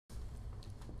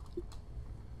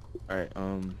Alright,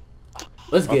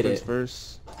 Let's get offense it.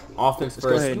 first. Offense Let's go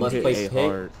first. ahead and Let's hit place A hit.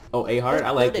 hard. Oh, A hard.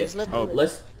 I Let's like do it. this. Let's Oh, do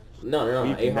Let's. No, Well,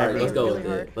 you A can hard. have Let's it go really with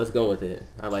hard. it. Let's go with it.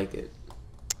 I like it.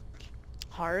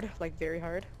 hard, like very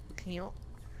hard. Can you?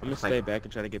 I'm gonna stay back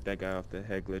and try to get that guy off the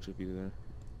head glitch if he's there.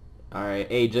 All right.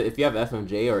 Hey, if you have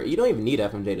FMJ, or you don't even need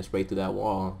FMJ to spray through that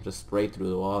wall. Just spray through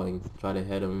the wall and try to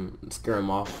hit him, scare him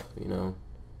off. You know.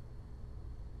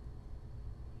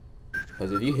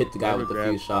 Because if you hit the guy Whoever with a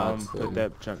few grabs shots, put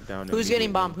that chunk down. Who's getting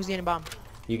immediately. bombed? Who's getting bombed?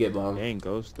 you get bombed. Dang,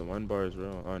 Ghost, the one bar is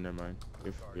real. Oh, never mind.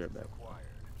 You're back.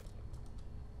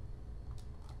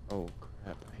 Oh,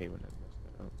 crap. I hate when that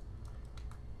messed that up.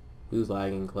 Who's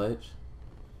lagging, Clutch?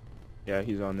 Yeah,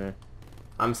 he's on there.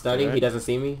 I'm studying. He Alright. doesn't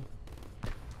see me.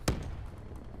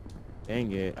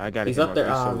 Dang it. I gotta He's get up my there.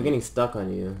 piece Ah, of I'm getting stuck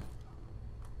on you.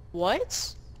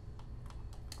 What?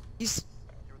 He's.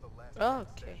 Oh,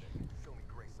 okay.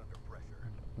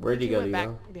 Where'd you He go? went You back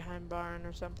know? behind barn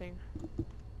or something.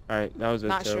 Alright, that was a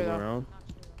Not sure, terrible though. round.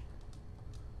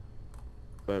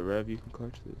 But Rev, you can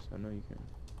clutch this. I know you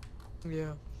can.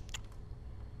 Yeah.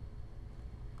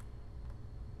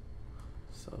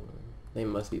 So they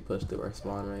must be pushed to our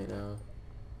spawn right now.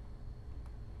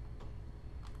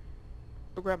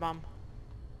 Go grab bomb.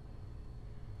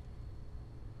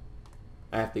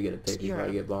 I have to get a pick before I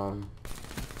Yeah. get bombed.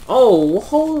 Oh,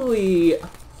 holy!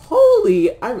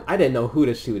 I didn't know who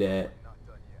to shoot at.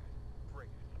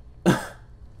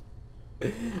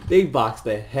 They boxed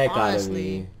the heck out of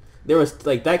me. Honestly. There was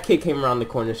like that kid came around the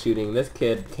corner shooting. This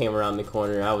kid came around the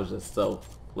corner. I was just so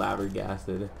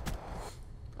flabbergasted.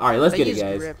 All right, let's They get it, use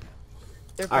guys. grip.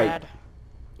 They're All right.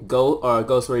 bad.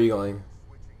 Ghost, where are you going?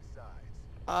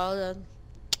 Uh,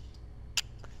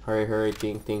 Hurry,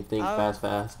 think, Oh.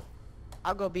 fast.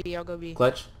 I'll go B. I'll go B.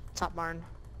 Clutch. Top barn.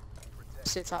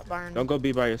 Sit top barn. Don't go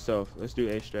B by yourself. Let's do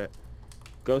A strat.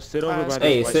 Go sit over Alright, by let's the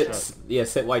Hey, white sit. truck. Yeah,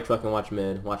 sit white truck and watch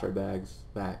mid. Watch our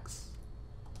backs.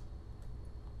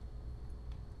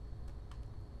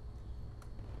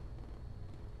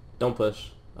 Don't push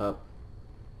up.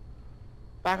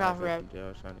 Back off, Rev. Yeah, I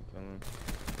was trying to kill him.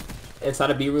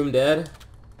 Inside of B room, dead.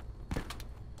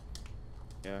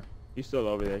 Yeah, he's still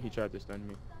over there. He tried to stun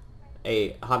me.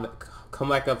 Hey, come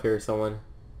back up here, someone.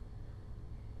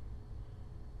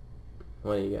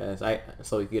 One of you guys.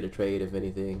 So we can get a trade if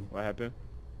anything. What happened?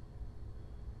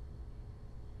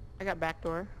 I got back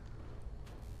door.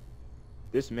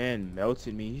 This man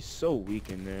melted me. He's so weak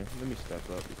in there. Let me step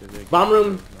up because they Bomb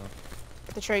room.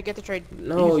 Get the trade. Get the trade.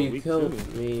 No, He's you weak killed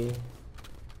too. me.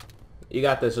 You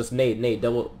got this. Just nade,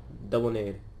 double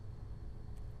nade.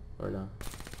 Or no?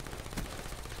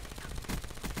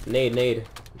 Nade.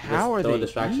 How are throw they a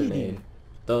distraction eating?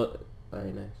 nade.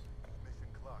 Very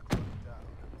nice.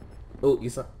 Oh, you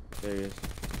saw. There he is.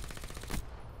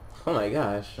 Oh my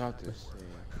gosh. Not this.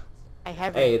 I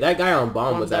have. Hey, that guy on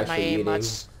bomb was warmed up my actually aim eating. much.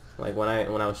 Like when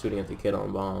I was shooting at the kid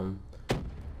on bomb.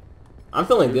 I'm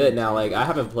feeling good now. Like I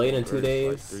haven't played in 2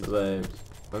 days, but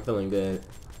I'm feeling good.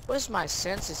 What's my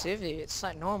sensitivity? It's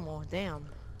like normal. Damn.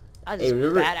 I Hey, just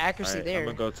remember- bad accuracy Alright, there. I'm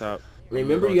gonna go top.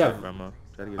 Remember I'm you gonna have. go top, Grandma.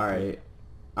 Try to get All a right,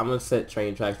 I'm gonna set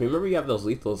train tracks. Remember you have those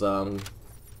lethals,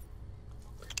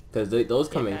 because those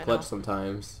come Yeah, in I clutch know.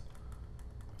 sometimes.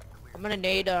 I'm gonna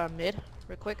nade mid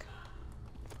real quick.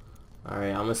 All right,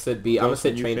 I'm gonna sit B. I'm gonna Ghost, sit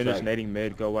when you train finish track. nading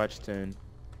mid, go watch 10.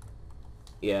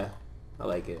 Yeah, I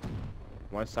like it.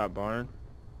 One top barn.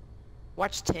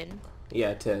 Watch 10.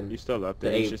 Yeah, 10. You're still up The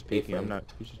there. He's A- just peeking. I'm flank.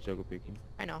 not. You should juggle peeking.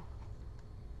 I know.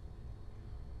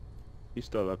 He's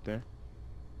still up there.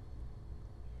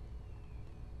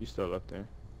 He's still up there.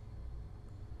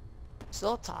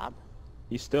 Still top.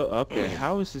 He's still up there.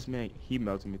 How is this man? He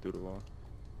melted me through the wall.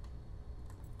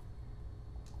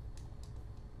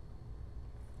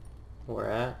 Where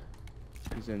at?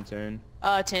 He's in 10.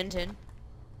 10.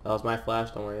 That was my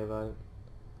flash. Don't worry about it.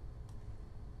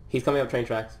 He's coming up train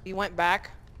tracks. He went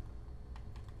back.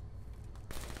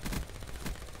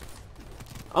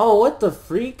 Oh, what the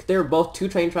freak? They're both 2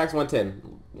 train tracks,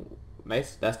 110.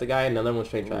 Nice. That's the guy. Another one's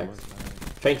train Ooh, tracks.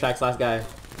 nice. Train tracks, last guy.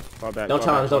 Fall back. Don't fall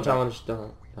challenge. back, Don't fall back. challenge.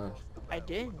 Don't. I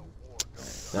did.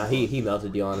 Nah, he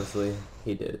melted you. Honestly,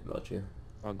 he did melt you.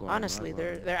 I'll go on, Honestly, I'll go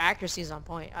on. their accuracy is on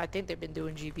point. I think they've been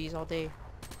doing GBs all day.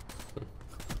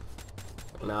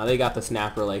 Nah, they got the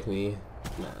snapper like me.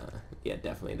 Nah, yeah,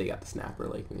 definitely they got the snapper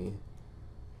like me.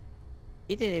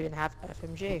 He didn't even have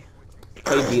FMJ.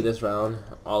 Play B this round,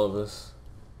 all of us.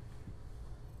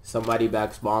 Somebody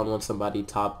back spawn, one somebody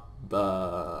top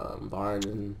barn,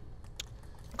 and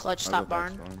Clutch I'll top go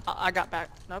back barn. spawn. I got back.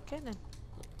 Okay then.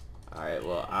 all right.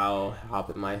 Well, I'll hop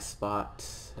in my spot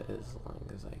as long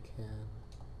as I can.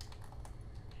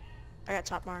 I got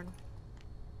top barn.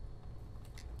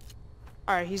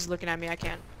 Alright, he's looking at me. I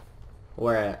can't.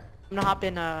 Where at? I'm gonna hop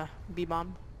in B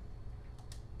bomb.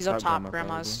 He's up Top top, grandma,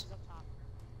 grandma's.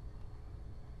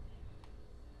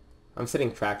 I'm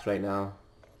sitting tracks right now.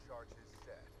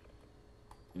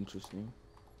 Interesting.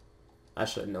 I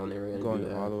should have known they were gonna do Going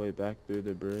that. all the way back through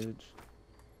the bridge.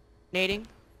 Nading.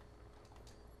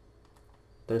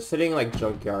 They're sitting like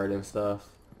junkyard and stuff.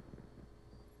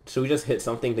 Should we just hit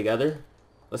something together?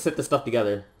 Let's hit the stuff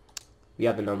together. We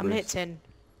have the I'm numbers. gonna hit 10.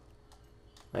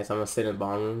 Nice, I'm gonna sit in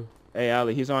bomb room. A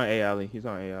alley. He's on A alley. He's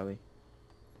on A alley.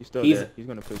 He's still He's- there. He's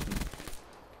gonna push me.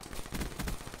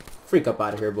 Freak up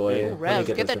out of here, boy. Ooh, Let me Rev,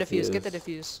 get that this defuse. Get the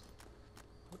defuse.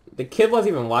 The kid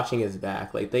wasn't even watching his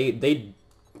back. Like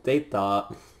they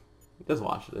thought. Just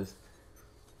watch this.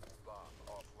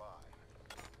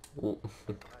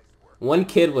 One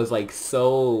kid was like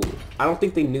so. I don't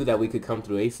think they knew that we could come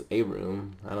through a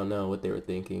room. I don't know what they were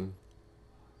thinking.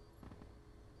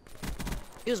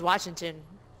 He was watching 10.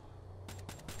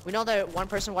 We know that one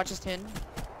person watches 10.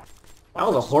 That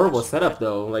was a horrible setup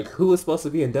though. Like who was supposed to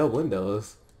be in dub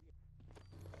windows?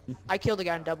 I killed the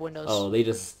guy in dub windows. Oh, they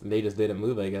just didn't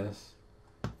move, I guess.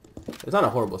 It's not a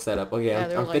horrible setup. Okay, Yeah,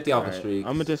 they were I'm like- 50 off the Alright, streak.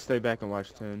 I'm gonna just stay back and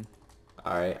watch 10.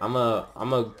 All right, I'm a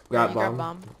grab you bomb. grab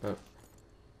bomb. Uh,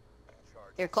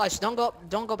 Here, Clutch, don't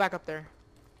go back up there.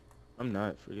 I'm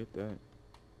not. Forget that.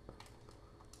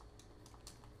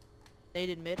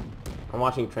 Naded mid. I'm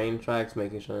watching train tracks,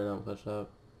 making sure they don't push up.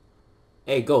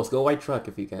 Hey, Ghost, go white truck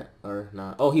if you can, or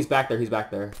not. Oh, he's back there. He's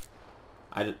back there.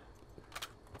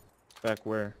 Back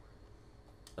where?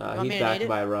 Want me He's to back nade it?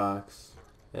 by rocks.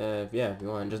 Yeah, if you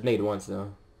want, just nade once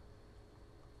though.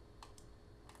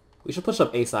 We should push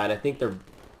up A side. I think they're.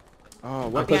 Oh,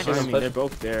 what pushing behind him, me? They're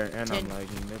both there, and I'm 10.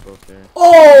 lagging. They're both there.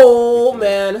 Oh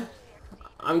man,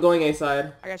 I'm going A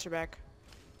side. I got your back.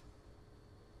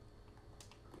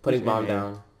 Putting He's bomb in A.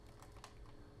 down.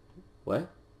 What?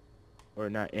 Or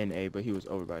not in A, but he was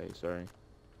over by A. Sorry.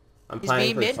 I'm He's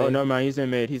planning being for. mid? Oh no, man. He's in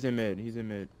mid. He's in mid. He's in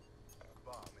mid.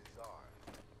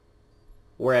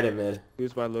 We're at it mid. He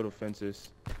was by little fences.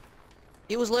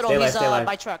 He was little. Stay alive, He's stay alive.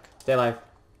 by truck. Stay alive.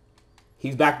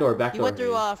 He's back door. Back He door. went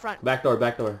through front. Back door.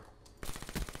 Back door.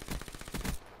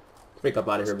 Freak up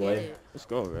out of here, Let's get boy. it. Let's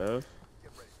go, Rev.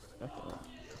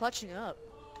 Clutching up.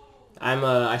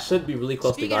 I should be really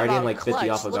close Speaking to Guardian, about like 50 clutch,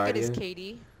 off of look at his Guardian.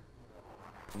 KD.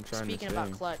 I'm trying Speaking to about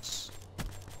stay. clutch.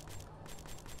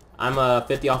 I'm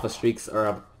 50 off of streaks, or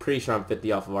I'm pretty sure I'm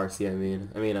 50 off of RC. I mean,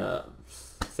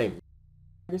 same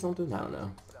or something. I don't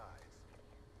know.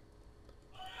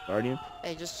 Guardian?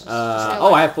 Hey, just stay Oh,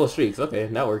 alive. I have full streaks. Okay,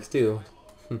 that works too.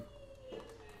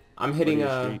 I'm hitting. What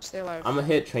are your streaks? Stay alive. I'm gonna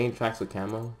hit train tracks with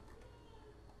camo. Alright,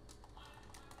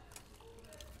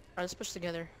 let's push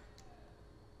together.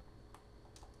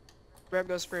 Rev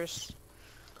goes first.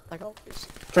 Like always.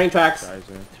 Train tracks.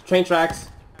 Geyser. Train tracks.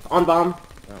 On bomb.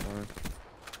 That one.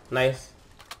 Nice.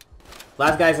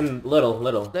 Last guy's in little.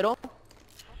 Little?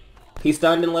 He's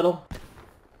stunned in little.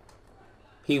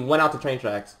 He went out to train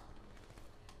tracks.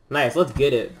 Nice, let's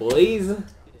get it, boys.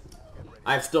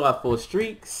 I still have full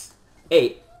streaks.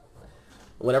 8.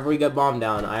 Whenever we get bombed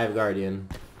down, I have Guardian.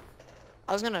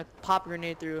 I was gonna pop a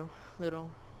grenade through little.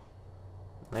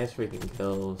 Nice freaking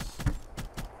kills.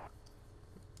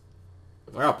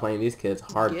 We're out playing these kids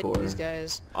Get hardcore. these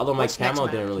guys. Although my What's next camo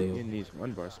map? didn't really... Getting these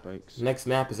 1-bar spikes. Next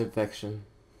map is Infection.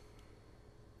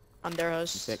 On their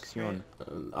host. Infection.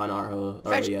 On our host.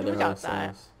 Or Infection, yeah, we their got host.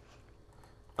 that.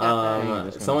 Dang,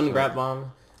 this one's Someone short. grab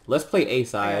bomb. Let's play A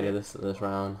side it. this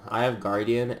round. I have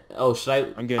Guardian. Oh, should I?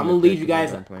 I'm getting. gonna lead you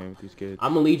guys. I'm playing with these kids.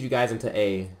 I'm gonna lead you guys into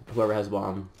A. Whoever has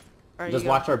bomb. Alright, Just you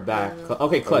go. watch our back. Go, go, go.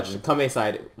 Okay, clutch. Over. Come A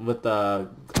side with the.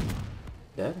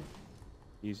 Dead.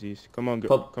 Easy. Come on, go.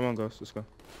 Pop. Come on, Ghost. Let's go.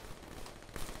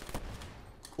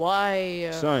 Why?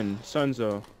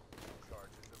 Sunzo.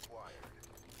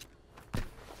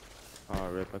 Oh,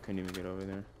 rip. I couldn't even get over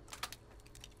there.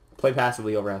 Play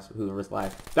passively over us. Whoever's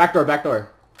live. Back door. Back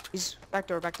door. He's back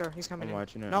door. He's coming I'm in.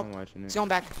 watching it. Nope. I'm watching He's it. going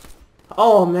back.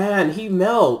 Oh man, he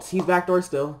melts. He's back door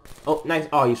still. Oh, nice.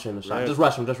 Oh, you shouldn't have shot. Right. Just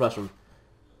rush him. Just rush him.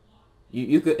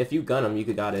 You could, if you gun him, you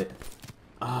could got it.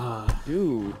 Ah.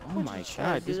 Dude. Oh my try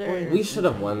god. to This do boy. there? We should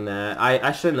have won that.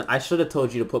 I shouldn't. I should have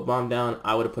told you to put bomb down.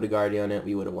 I would have put a Guardian on it.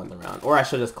 We would have won the round. Or I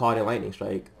should have just called in lightning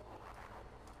strike.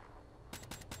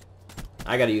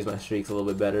 I gotta use my streaks a little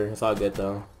bit better. It's all good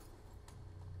though.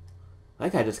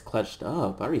 That guy just clutched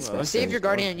up. I respect Well, Save him. your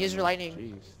guardian. Use your lightning.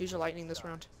 Jeez. Use your lightning this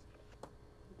round.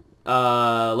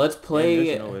 Let's play.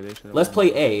 there's no way they should've Let's won.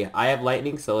 play A. I have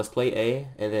lightning, so let's play A,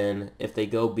 and then if they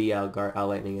go B, I'll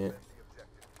lightning it.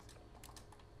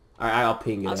 Alright, I'll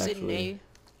ping it I'll sit in actually.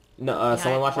 A. No, behind-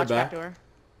 someone watch our back. door.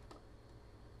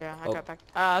 Yeah, I Oh. got back.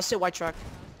 I'll sit white truck.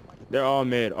 They're all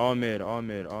mid, all mid, all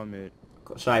mid, all mid.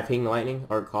 Should I ping the lightning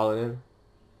or call it in?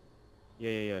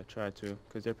 Yeah. Try to,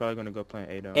 cause they're probably gonna go playing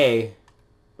A down. A.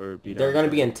 Or B down. They're gonna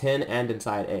be in 10 and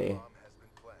inside A.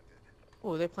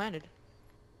 Oh, they planted.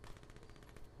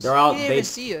 They're all. They didn't They. even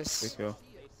see us. Let's go.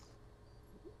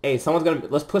 Hey, someone's gonna.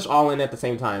 Let's push all in at the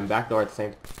same time. Backdoor at the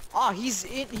same. Oh, he's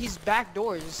in. He's back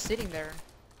door, just sitting there.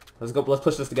 Let's go. Let's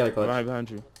push this together, coach. Behind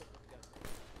you.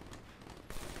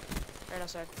 Right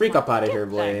outside. Freak Come up on, out of get here,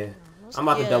 that. boy. Let's- I'm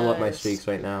about to double up my yes. streaks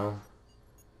right now.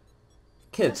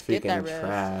 Kid's Let's get that, freaking ref.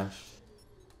 trash.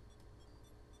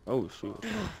 Oh shoot.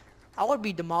 I would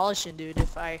be demolishing, dude,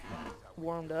 if I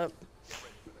warmed up.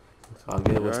 It's all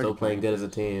good. We're They're still already playing good playing as a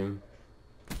team.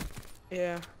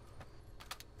 Yeah.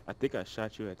 I think I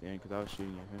shot you at the end, cause I was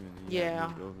shooting at him and then Yeah,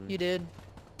 moved over. you did.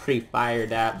 Pre-fire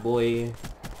that boy.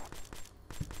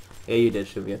 Yeah, you did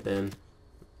shoot me at the end.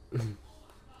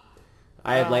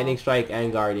 I had lightning strike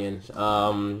and guardian.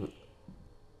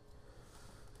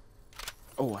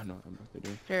 Oh, I know what I'm about to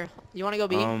do. Here, you want to go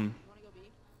B?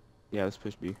 Yeah, let's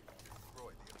push B.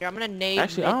 Here, I'm gonna nade.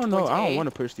 Actually, I don't know. I don't want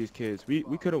to. to push these kids. We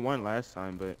could have won last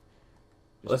time, but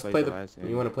just Let's played play the. last game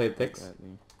You want to play picks?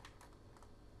 badly.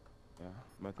 Yeah.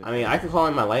 I'm about to I mean, I could call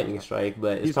in my lightning strike,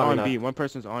 but it's He's probably on not. B. One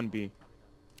person's on B.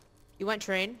 You went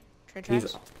train. Train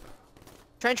He's tracks.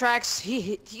 Train tracks.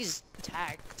 He's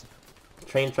tagged.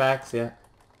 train tracks. Yeah.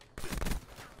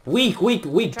 Weak.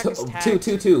 Track is tagged.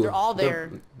 Two. They're all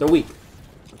there. They're weak.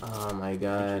 Oh my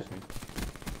god.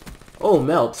 Oh,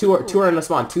 Mel. Two are in the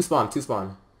spawn. Two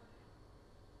spawn.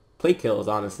 Play kills,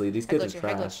 honestly. These kids are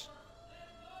trash.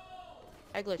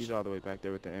 Egg glitch. He's all the way back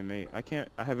there with the M8.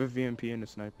 I have a VMP and a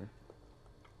sniper.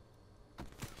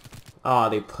 Oh,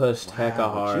 they pushed hecka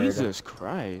Wow, hard. Jesus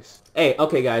Christ. Hey,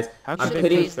 okay, guys. How I'm could they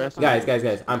putting push faster guys. than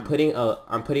that?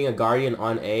 I'm putting a guardian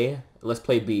on A. Let's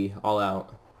play B all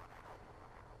out.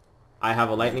 I have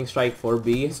a lightning strike for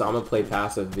B, so I'm gonna play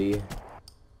passive B.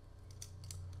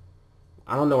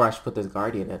 I don't know where I should put this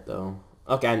guardian at though.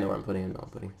 Okay, I know where I'm putting it. No,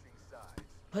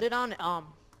 Put it on I'm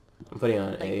putting it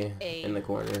on like A in the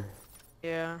corner,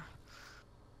 Yeah.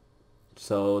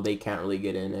 so they can't really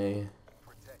get in A.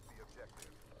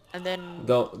 And then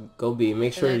Go B.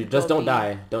 Make sure then you just go don't B.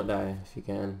 die. Don't die if you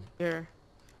can. here.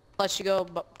 Let you go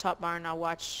top barn. I'll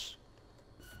watch.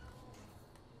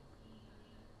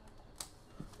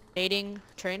 Nading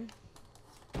train.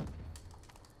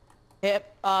 Hit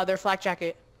their flak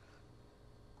jacket.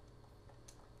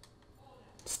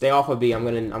 Stay off of B. I'm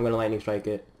gonna lightning strike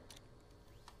it.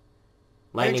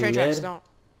 Lightning Train tracks, mid. don't.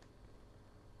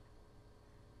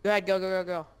 Go ahead,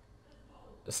 go.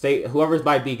 Stay. Whoever's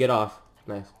by B, get off.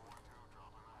 Nice.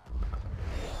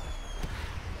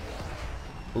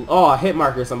 Oh, I hit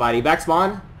marker somebody. Back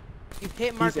spawn. You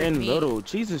hit He's marker in me. little.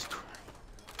 Jesus Christ.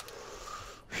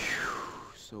 Phew,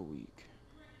 so weak.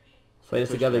 Let's play this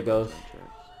Push together, back Ghost. on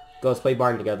tracks. Ghost, play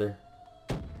barn together.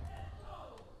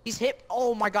 He's hit.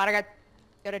 Oh my god, I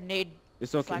got a nade.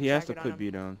 It's okay. flak He has to jacket on put him.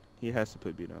 B down. He has to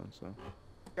put B down. So.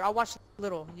 Here, I'll watch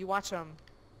little. You watch You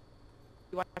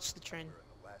watch the train.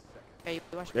 Okay, you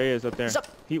watch. There he is up there. He's up.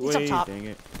 Heat He's up wave. top. Dang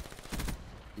it.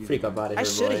 He's Freak in. up out of I here,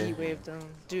 should have boy. heat waved him,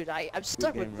 dude. I'm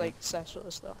stuck game, with bro. like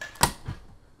specialists though.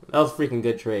 That was a freaking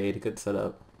good trade. Good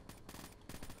setup.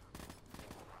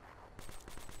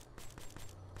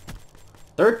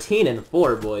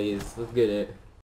 13-4, boys. Let's get it.